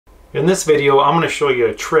In this video, I'm going to show you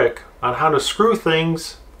a trick on how to screw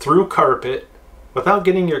things through carpet without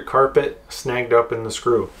getting your carpet snagged up in the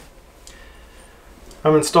screw.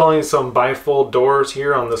 I'm installing some bifold doors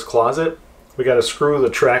here on this closet. We got to screw the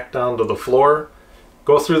track down to the floor,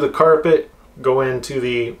 go through the carpet, go into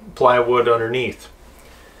the plywood underneath.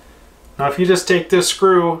 Now if you just take this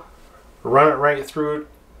screw, run it right through,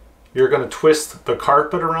 you're going to twist the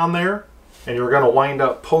carpet around there and you're going to wind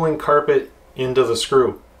up pulling carpet into the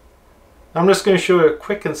screw. I'm just going to show you a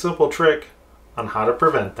quick and simple trick on how to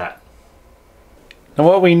prevent that. Now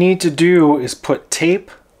what we need to do is put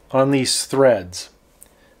tape on these threads.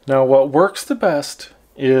 Now what works the best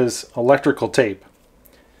is electrical tape.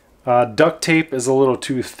 Duct tape is a little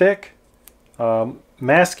too thick.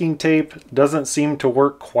 Masking tape doesn't seem to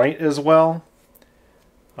work quite as well.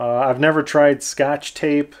 I've never tried Scotch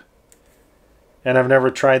tape, and I've never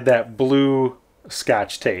tried that blue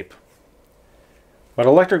Scotch tape. But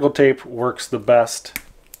electrical tape works the best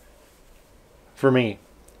for me.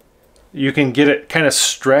 You can get it kind of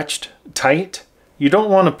stretched tight. You don't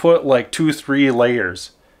want to put like 2-3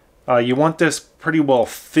 layers. You want this pretty well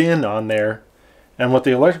thin on there. And with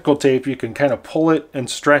the electrical tape, you can kind of pull it and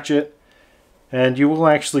stretch it. And you will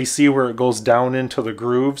actually see where it goes down into the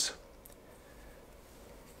grooves.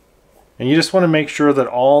 And you just want to make sure that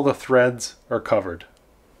all the threads are covered.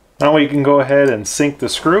 Now you can go ahead and sink the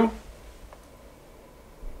screw.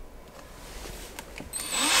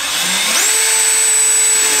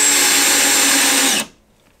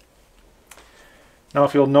 Now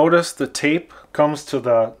if you'll notice, the tape comes to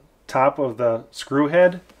the top of the screw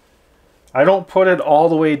head. I don't put it all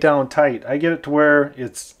the way down tight. I get it to where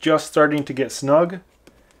it's just starting to get snug.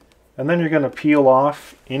 And then you're going to peel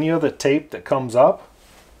off any of the tape that comes up.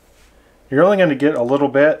 You're only going to get a little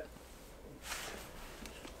bit.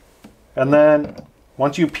 And then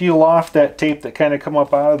once you peel off that tape that kind of come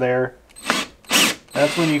up out of there,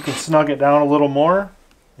 that's when you can snug it down a little more.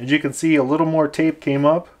 As you can see, a little more tape came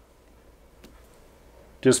up.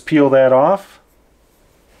 Just peel that off.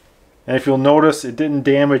 And if you'll notice, it didn't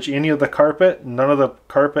damage any of the carpet. None of the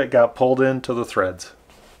carpet got pulled into the threads.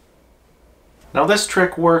 Now this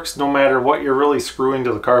trick works no matter what you're really screwing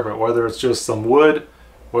to the carpet, whether it's just some wood,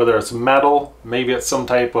 whether it's metal, maybe it's some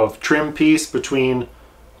type of trim piece between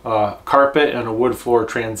carpet and a wood floor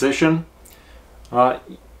transition.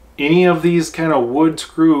 Any of these kind of wood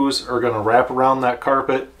screws are going to wrap around that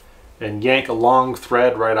carpet and yank a long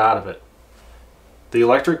thread right out of it. The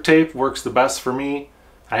electric tape works the best for me.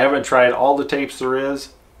 I haven't tried all the tapes there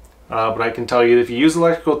is, but I can tell you if you use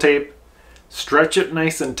electrical tape, stretch it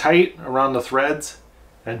nice and tight around the threads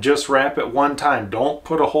and just wrap it one time. Don't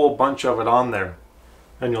put a whole bunch of it on there,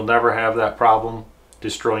 and you'll never have that problem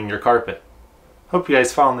destroying your carpet. Hope you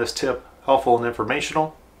guys found this tip helpful and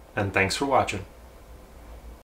informational, and thanks for watching.